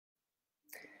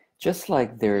Just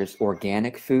like there's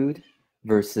organic food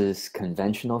versus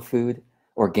conventional food,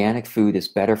 organic food is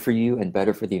better for you and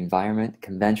better for the environment.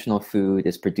 Conventional food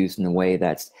is produced in a way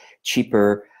that's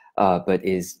cheaper, but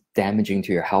is damaging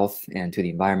to your health and to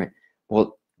the environment.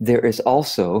 Well, there is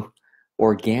also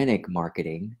organic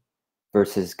marketing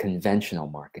versus conventional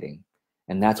marketing.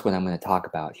 And that's what I'm going to talk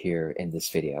about here in this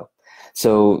video.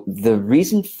 So the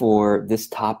reason for this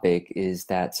topic is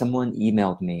that someone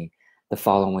emailed me the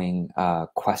following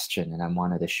question, and I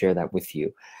wanted to share that with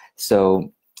you.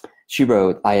 So she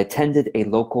wrote, I attended a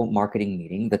local marketing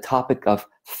meeting. The topic of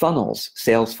funnels,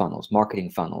 sales funnels, marketing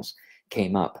funnels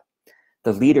came up.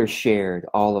 The leader shared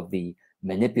all of the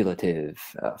manipulative,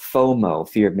 FOMO,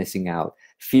 fear of missing out,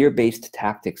 fear-based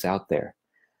tactics out there.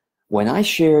 When I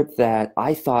shared that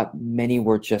I thought many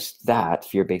were just that,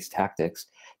 fear-based tactics,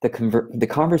 the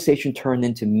conversation turned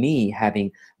into me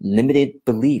having limited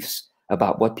beliefs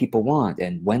about what people want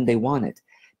and when they want it,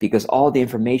 because all the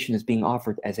information is being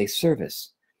offered as a service.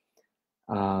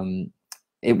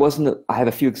 It wasn't, I have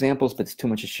a few examples, but it's too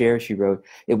much to share. She wrote,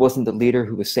 it wasn't the leader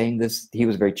who was saying this. He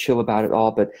was very chill about it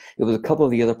all, but it was a couple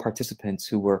of the other participants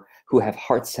who have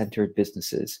heart-centered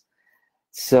businesses.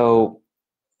 So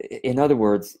in other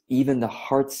words, even the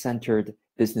heart-centered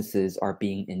businesses are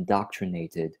being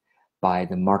indoctrinated by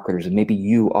the marketers, and maybe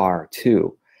you are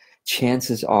too.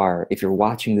 Chances are, if you're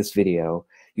watching this video,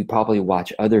 you probably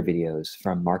watch other videos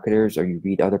from marketers, or you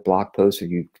read other blog posts, or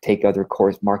you take other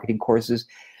marketing courses.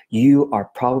 You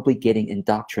are probably getting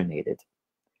indoctrinated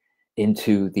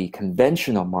into the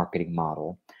conventional marketing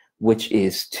model, which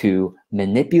is to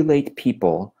manipulate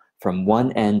people from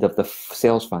one end of the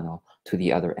sales funnel to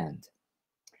the other end.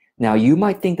 Now, you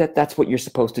might think that that's what you're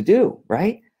supposed to do,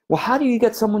 right? Well, how do you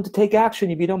get someone to take action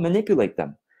if you don't manipulate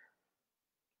them?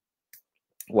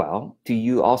 Well, do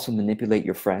you also manipulate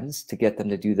your friends to get them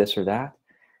to do this or that?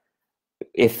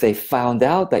 If they found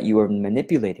out that you were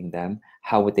manipulating them,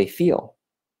 how would they feel?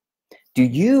 Do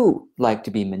you like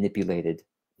to be manipulated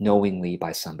knowingly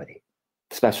by somebody,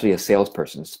 especially a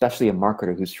salesperson, especially a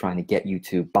marketer who's trying to get you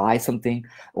to buy something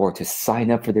or to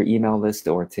sign up for their email list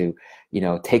or to,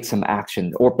 take some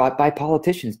action, or by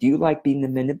politicians? Do you like being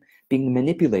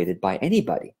manipulated by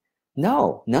anybody?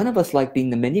 No, none of us like being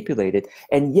manipulated.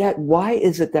 And yet, why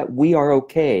is it that we are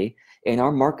okay in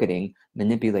our marketing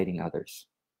manipulating others?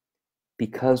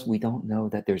 Because we don't know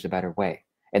that there's a better way.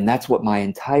 And that's what my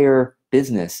entire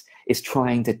business is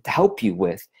trying to help you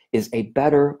with, is a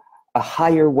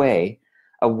higher way,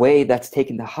 a way that's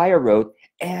taken the higher road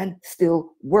and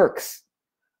still works.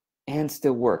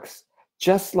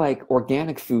 Just like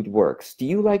organic food works.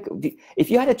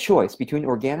 If you had a choice between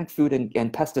organic food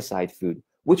and pesticide food,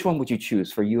 which one would you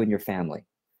choose for you and your family?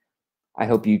 I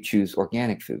hope you choose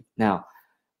organic food. Now,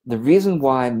 the reason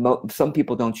why some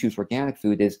people don't choose organic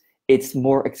food is it's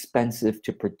more expensive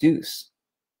to produce,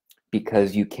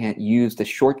 because you can't use the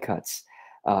shortcuts,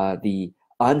 the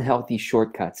unhealthy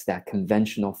shortcuts that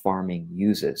conventional farming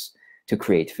uses to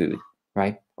create food,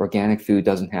 right? Organic food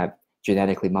doesn't have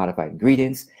genetically modified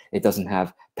ingredients. It doesn't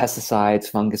have pesticides,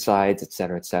 fungicides, et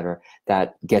cetera,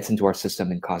 that gets into our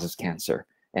system and causes cancer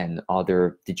and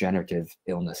other degenerative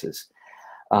illnesses.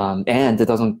 And it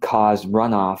doesn't cause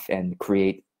runoff and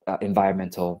create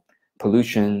environmental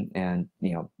pollution, and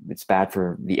it's bad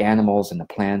for the animals and the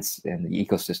plants and the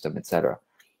ecosystem, et cetera.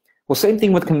 Well, same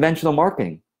thing with conventional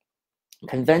marketing.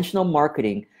 Conventional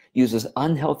marketing uses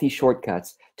unhealthy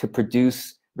shortcuts to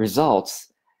produce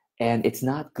results, and it's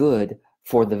not good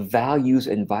for the values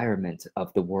environment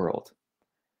of the world.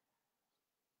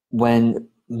 When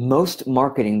the most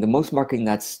marketing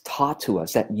that's taught to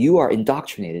us, that you are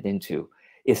indoctrinated into,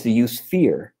 is to use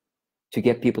fear to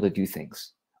get people to do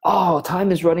things. Oh,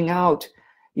 time is running out.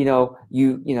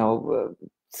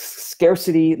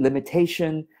 Scarcity,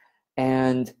 limitation,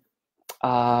 and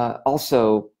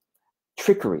also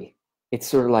trickery. It's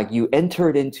sort of like you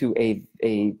entered into a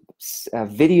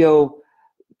video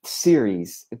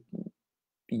series.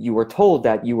 You were told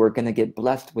that you were going to get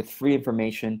blessed with free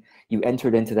information. You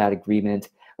entered into that agreement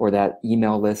or that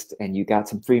email list, and you got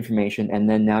some free information, and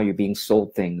then now you're being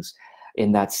sold things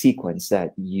in that sequence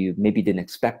that you maybe didn't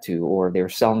expect to, or they're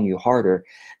selling you harder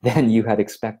than you had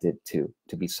expected to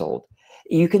be sold.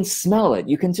 You can smell it.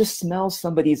 You can just smell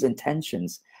somebody's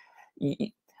intentions.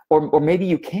 Or maybe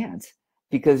you can't,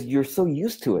 because you're so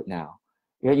used to it now.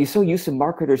 You're so used to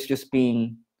marketers just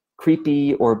being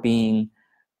creepy or being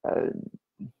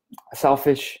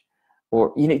selfish,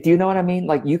 or do you know what I mean?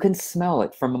 Like, you can smell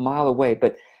it from a mile away,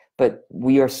 but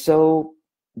we are so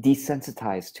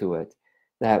desensitized to it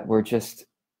that we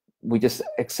just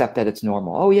accept that it's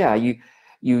normal. Oh yeah,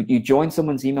 you join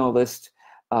someone's email list.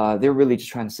 They're really just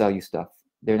trying to sell you stuff.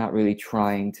 They're not really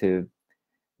trying to,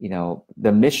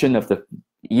 the mission of the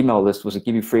email list was to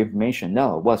give you free information.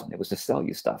 No, it wasn't. It was to sell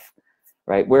you stuff,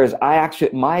 right? Whereas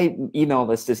my email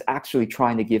list is actually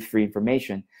trying to give free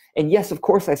information. And yes, of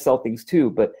course I sell things too,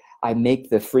 but I make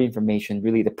the free information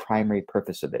really the primary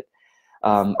purpose of it.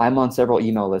 I'm on several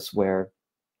email lists where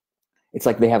it's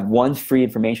like they have one free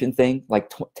information thing, like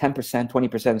 10%,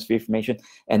 20% is free information,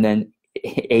 and then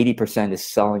 80% is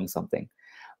selling something.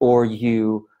 Or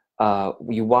you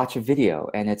watch a video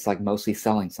and it's like mostly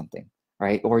selling something,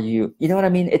 right? Or you know what I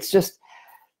mean?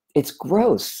 It's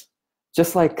gross.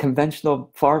 Just like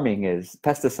conventional farming is,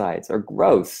 pesticides are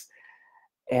gross.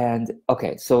 And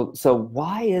okay, so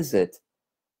why is it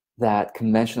that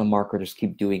conventional marketers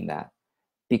keep doing that?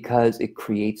 Because it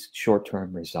creates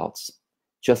short-term results.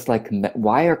 Just like,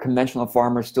 why are conventional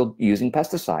farmers still using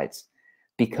pesticides?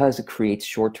 Because it creates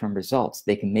short-term results.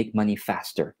 They can make money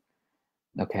faster,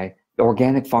 okay?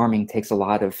 Organic farming takes a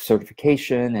lot of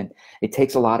certification, and it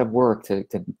takes a lot of work to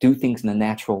do things in a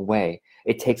natural way.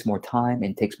 It takes more time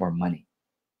and it takes more money.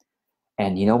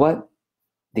 And you know what?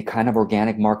 The kind of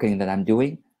organic marketing that I'm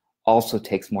doing also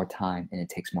takes more time and it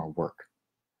takes more work.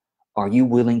 Are you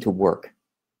willing to work?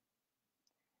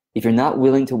 If you're not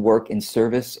willing to work in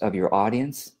service of your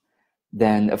audience,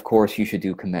 then of course you should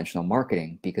do conventional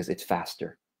marketing because it's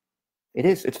faster.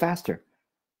 It's faster.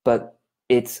 But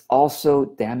it's also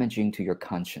damaging to your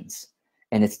conscience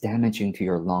and it's damaging to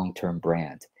your long-term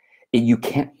brand. You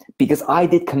can't, because I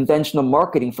did conventional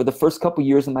marketing for the first couple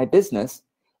years of my business.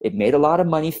 It made a lot of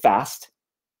money fast.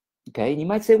 Okay, and you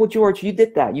might say, well, George, you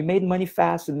did that. You made money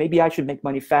fast, and maybe I should make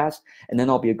money fast, and then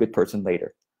I'll be a good person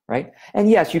later, right? And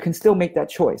yes, you can still make that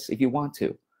choice if you want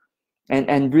to.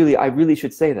 And really, I really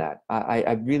should say that.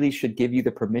 I really should give you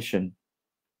the permission.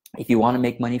 If you want to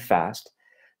make money fast,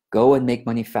 go and make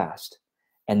money fast,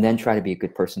 and then try to be a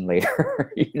good person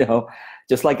later,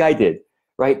 just like I did.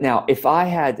 Right now, if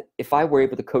I were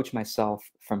able to coach myself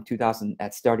from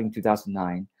starting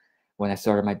 2009, when I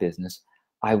started my business,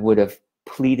 I would have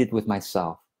pleaded with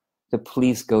myself to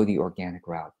please go the organic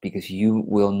route because you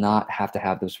will not have to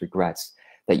have those regrets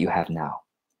that you have now.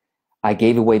 I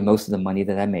gave away most of the money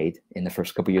that I made in the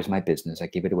first couple of years of my business. I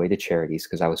gave it away to charities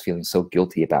because I was feeling so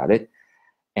guilty about it.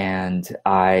 And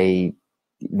I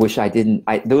wish I didn't.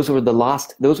 Those were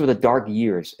the dark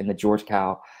years in the George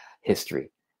Kao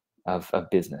history of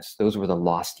business. Those were the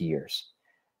lost years.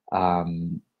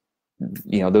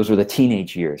 Those were the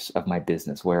teenage years of my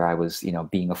business where I was,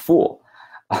 being a fool.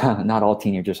 Not all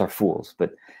teenagers are fools,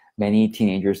 but many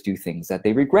teenagers do things that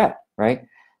they regret, right?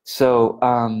 So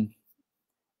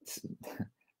it's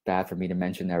bad for me to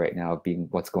mention that right now, being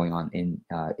what's going on in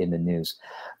the news,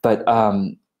 but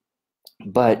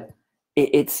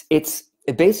it's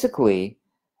basically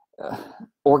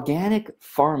organic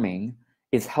farming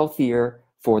is healthier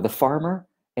for the farmer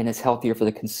and it's healthier for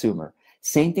the consumer.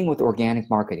 Same thing with organic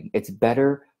marketing. It's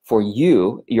better for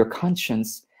you, your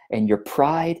conscience, and your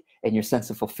pride, and your sense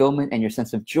of fulfillment, and your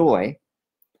sense of joy.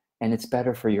 And it's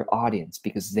better for your audience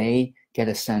because they get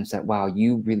a sense that, wow,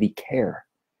 you really care.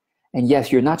 And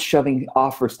yes, you're not shoving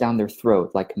offers down their throat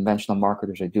like conventional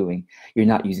marketers are doing. You're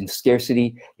not using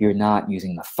scarcity. You're not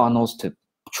using the funnels to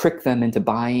trick them into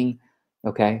buying,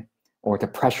 okay? Or to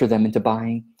pressure them into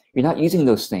buying. You're not using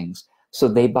those things so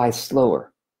they buy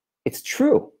slower. It's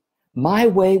true. My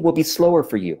way will be slower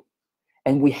for you.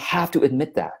 And we have to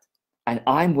admit that. And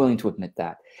I'm willing to admit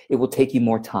that. It will take you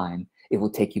more time. It will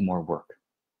take you more work.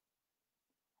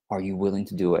 Are you willing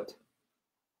to do it?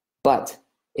 But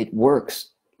it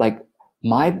works. Like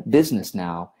my business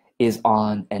now is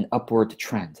on an upward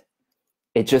trend.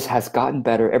 It just has gotten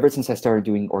better ever since I started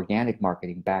doing organic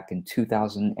marketing back in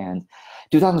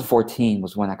 2014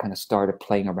 was when I kind of started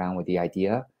playing around with the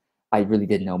idea. I really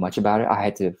didn't know much about it.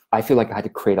 I feel like I had to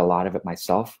create a lot of it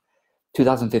myself.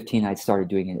 2015, I started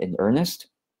doing it in earnest.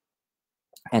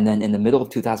 And then in the middle of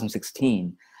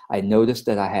 2016, I noticed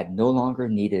that I had no longer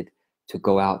needed to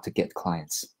go out to get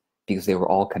clients because they were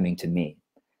all coming to me.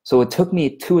 So it took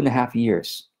me 2.5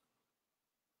 years.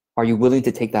 Are you willing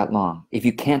to take that long? If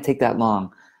you can't take that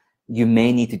long, you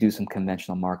may need to do some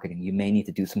conventional marketing. You may need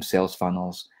to do some sales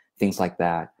funnels, things like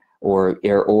that. Or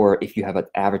if you have an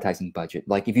advertising budget,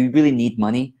 like if you really need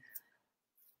money,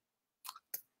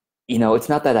 it's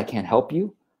not that I can't help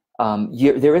you.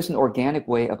 There is an organic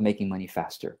way of making money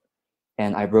faster.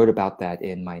 And I wrote about that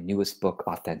in my newest book,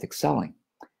 Authentic Selling.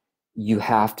 You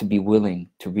have to be willing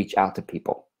to reach out to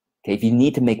people. Okay, if you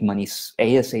need to make money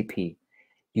ASAP,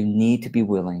 you need to be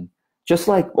willing. Just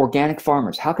like organic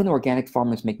farmers. How can organic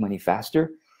farmers make money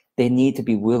faster? They need to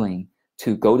be willing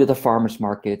to go to the farmers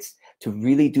markets, to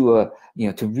really do a,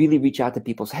 to really reach out to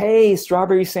people. Say, hey,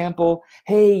 strawberry sample.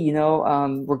 Hey,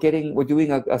 we're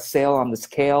doing a sale on this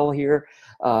kale here.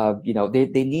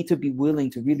 They need to be willing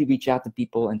to really reach out to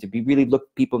people and to be really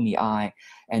look people in the eye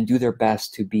and do their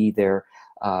best to be there,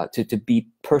 to be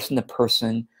person to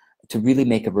person, to really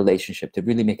make a relationship, to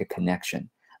really make a connection.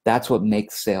 That's what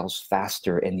makes sales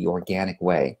faster in the organic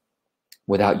way,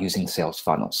 without using sales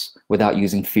funnels, without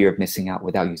using fear of missing out,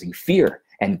 without using fear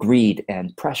and greed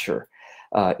and pressure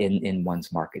in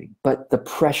one's marketing. But the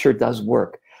pressure does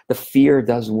work. The fear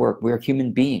does work. We're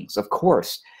human beings, of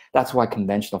course. That's why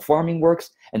conventional farming works,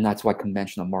 and that's why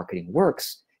conventional marketing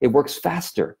works. It works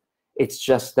faster. It's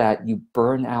just that you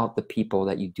burn out the people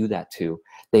that you do that to.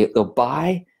 They'll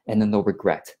buy and then they'll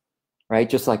regret, right?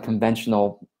 Just like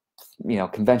conventional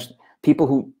people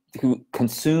who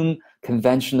consume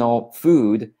conventional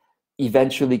food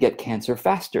eventually get cancer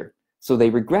faster. So they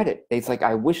regret it. It's like,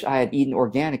 I wish I had eaten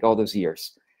organic all those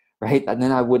years, right? And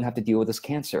then I wouldn't have to deal with this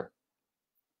cancer.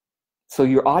 So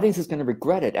your audience is going to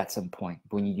regret it at some point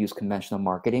when you use conventional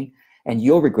marketing, and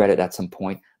you'll regret it at some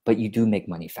point, but you do make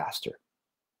money faster.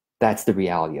 That's the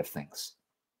reality of things.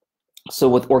 So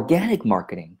with organic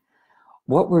marketing,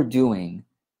 what we're doing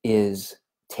is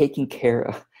taking care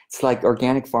of, it's like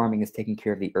organic farming is taking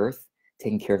care of the earth,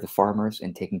 taking care of the farmers,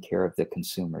 and taking care of the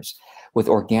consumers. With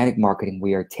organic marketing,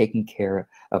 we are taking care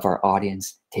of our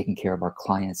audience, taking care of our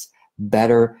clients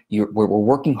better. We're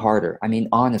working harder. I mean,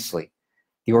 honestly,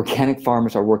 the organic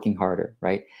farmers are working harder,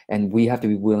 right? And we have to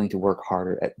be willing to work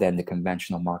harder than the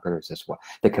conventional marketers as well,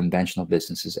 the conventional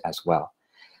businesses as well.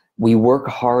 We work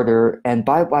harder, and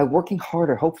by working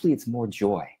harder, hopefully it's more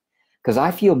joy. Because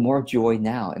I feel more joy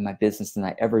now in my business than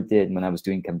I ever did when I was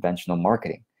doing conventional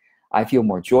marketing. I feel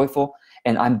more joyful,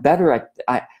 and I'm better at,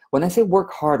 when I say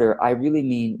work harder, I really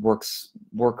mean works,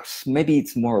 maybe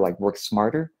it's more like work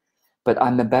smarter, but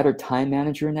I'm a better time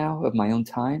manager now of my own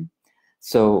time.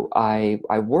 So I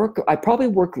probably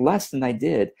work less than I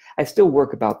did. I still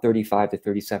work about 35 to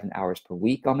 37 hours per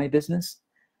week on my business.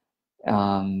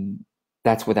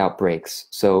 That's without breaks.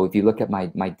 So if you look at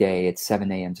my day, it's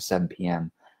 7 a.m. to 7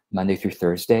 p.m. Monday through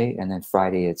Thursday, and then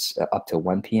Friday it's up to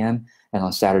 1 p.m. And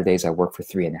on Saturdays I work for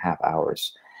 3.5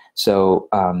 hours. So,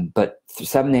 but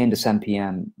 7 a.m. to 7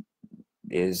 p.m.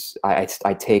 is, I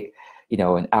take,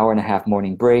 an hour and a half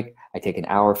morning break. I take an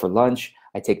hour for lunch.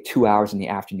 I take 2 hours in the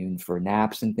afternoon for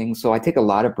naps and things. So I take a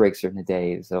lot of breaks during the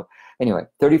day. So anyway,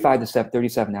 35 to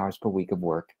 37 hours per week of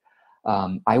work.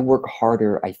 I work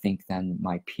harder, I think, than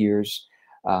my peers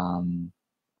in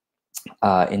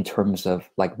terms of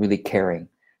like really caring.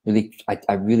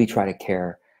 I really try to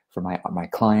care for my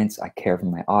clients. I care for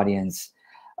my audience.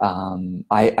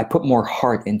 I put more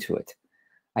heart into it.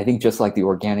 I think just like the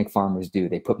organic farmers do,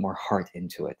 they put more heart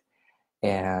into it.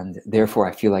 And therefore,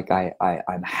 I feel like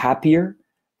I'm happier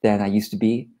than I used to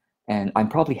be. And I'm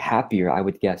probably happier, I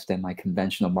would guess, than my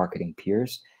conventional marketing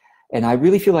peers. And I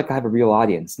really feel like I have a real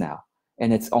audience now.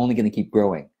 And it's only going to keep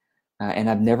growing. And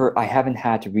I haven't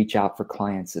had to reach out for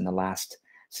clients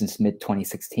since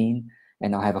mid-2016.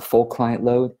 And I have a full client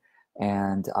load.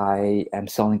 And I am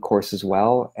selling courses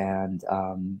well. And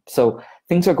so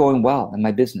things are going well in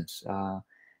my business.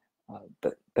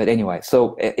 But anyway,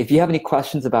 so if you have any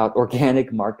questions about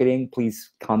organic marketing,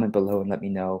 please comment below and let me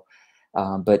know.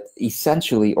 But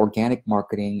essentially, organic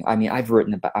marketing, I mean, I've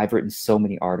written so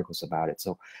many articles about it.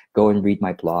 So go and read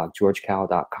my blog,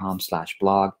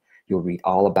 georgekal.com/blog. You'll read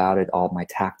all about it. All my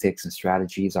tactics and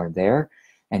strategies are there.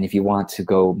 And if you want to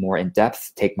go more in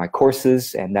depth, take my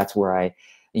courses. And that's where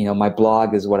my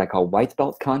blog is what I call white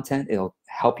belt content. It'll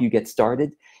help you get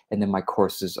started. And then my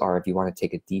courses are, if you want to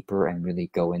take it deeper and really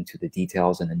go into the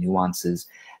details and the nuances,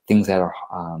 things that are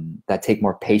that take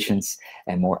more patience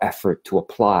and more effort to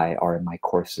apply are in my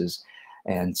courses.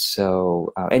 And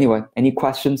so anyway, any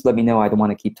questions, let me know. I don't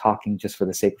want to keep talking just for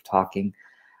the sake of talking.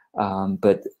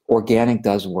 But organic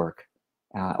does work.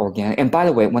 Organic. And by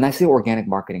the way, when I say organic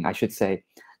marketing, I should say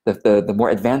the more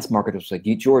advanced marketers like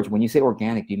you, George, when you say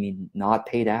organic, do you mean not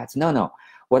paid ads? No.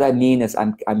 What I mean is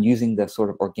I'm using the sort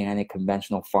of organic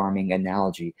conventional farming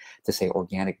analogy to say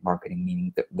organic marketing,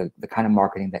 meaning the kind of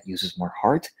marketing that uses more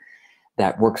heart,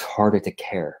 that works harder to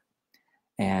care.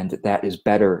 And that is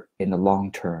better in the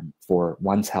long term for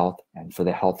one's health and for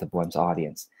the health of one's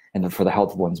audience and for the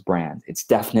health of one's brand. It's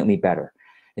definitely better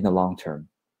in the long term.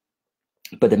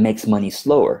 But it makes money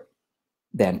slower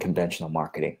than conventional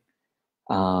marketing.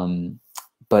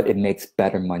 But it makes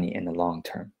better money in the long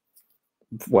term,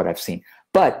 what I've seen.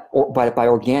 But by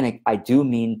organic, I don't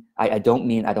mean I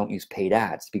don't use paid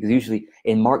ads, because usually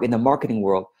in the marketing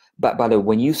world, but by the way,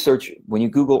 when you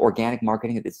Google organic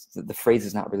marketing, the phrase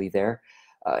is not really there.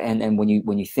 And when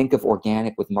you think of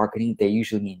organic with marketing, they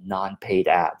usually mean non-paid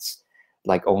ads,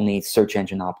 like only search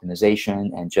engine optimization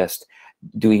and just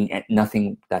doing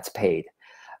nothing that's paid.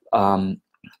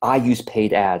 I use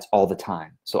paid ads all the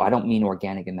time, so I don't mean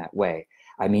organic in that way.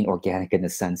 I mean organic in the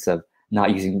sense of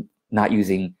not using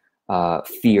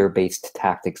fear-based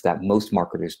tactics that most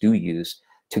marketers do use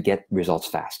to get results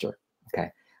faster. Okay,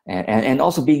 and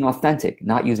also being authentic,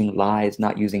 not using lies,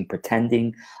 not using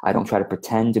pretending. I don't try to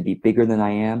pretend to be bigger than I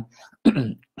am,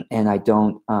 and I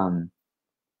don't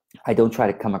try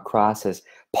to come across as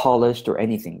polished or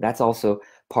anything. That's also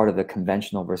part of the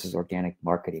conventional versus organic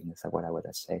marketing, is what I would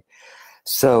say.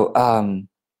 So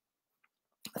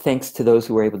thanks to those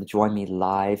who were able to join me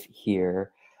live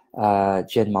here.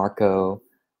 Jen Marco,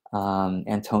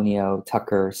 Antonio,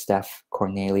 Tucker, Steph,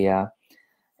 Cornelia,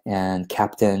 and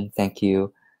Captain, thank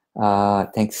you.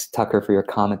 Thanks, Tucker, for your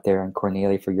comment there, and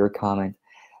Cornelia for your comment.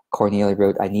 Cornelia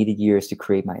wrote, I needed years to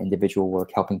create my individual work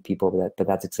helping people, but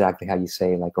that's exactly how you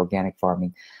say, like organic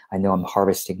farming. I know I'm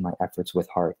harvesting my efforts with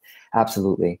heart.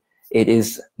 Absolutely. It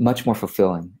is much more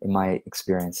fulfilling in my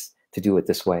experience to do it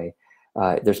this way.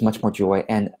 There's much more joy.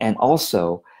 And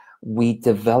also, we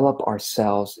develop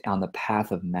ourselves on the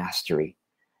path of mastery.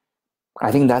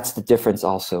 I think that's the difference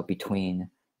also between,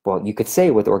 well, you could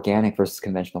say with organic versus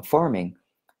conventional farming,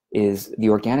 is the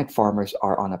organic farmers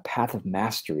are on a path of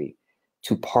mastery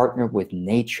to partner with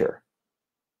nature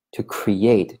to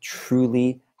create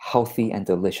truly healthy and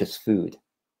delicious food,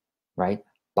 right?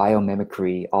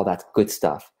 Biomimicry, all that good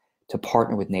stuff, to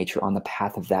partner with nature on the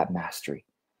path of that mastery.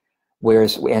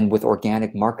 Whereas, and with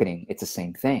organic marketing, it's the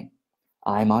same thing.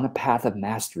 I'm on a path of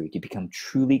mastery to become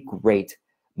truly great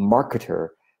marketer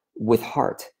with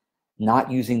heart,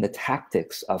 not using the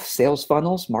tactics of sales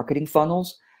funnels, marketing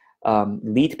funnels,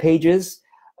 lead pages,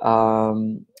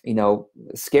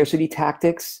 scarcity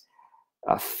tactics,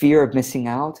 fear of missing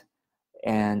out,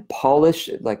 and polish,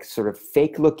 like sort of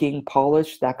fake looking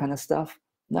polish, that kind of stuff.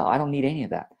 No, I don't need any of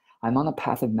that. I'm on a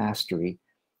path of mastery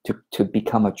to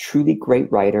become a truly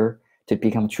great writer, to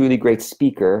become a truly great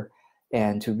speaker,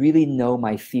 and to really know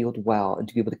my field well and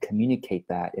to be able to communicate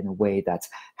that in a way that's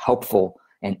helpful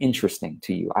and interesting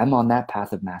to you. I'm on that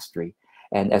path of mastery.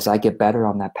 And as I get better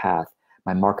on that path,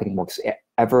 my marketing works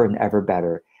ever and ever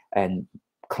better, and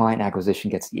client acquisition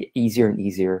gets easier and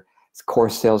easier.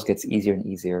 Course sales gets easier and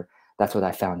easier. That's what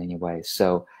I found anyway.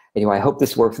 So anyway, I hope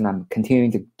this works, and I'm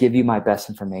continuing to give you my best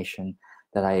information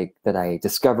that I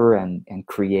discover and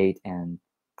create, and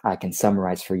I can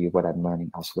summarize for you what I'm learning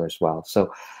elsewhere as well.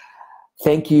 So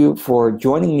thank you for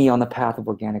joining me on the path of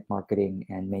organic marketing,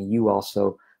 and may you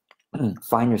also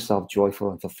find yourself joyful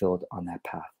and fulfilled on that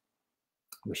path.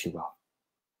 Wish you well.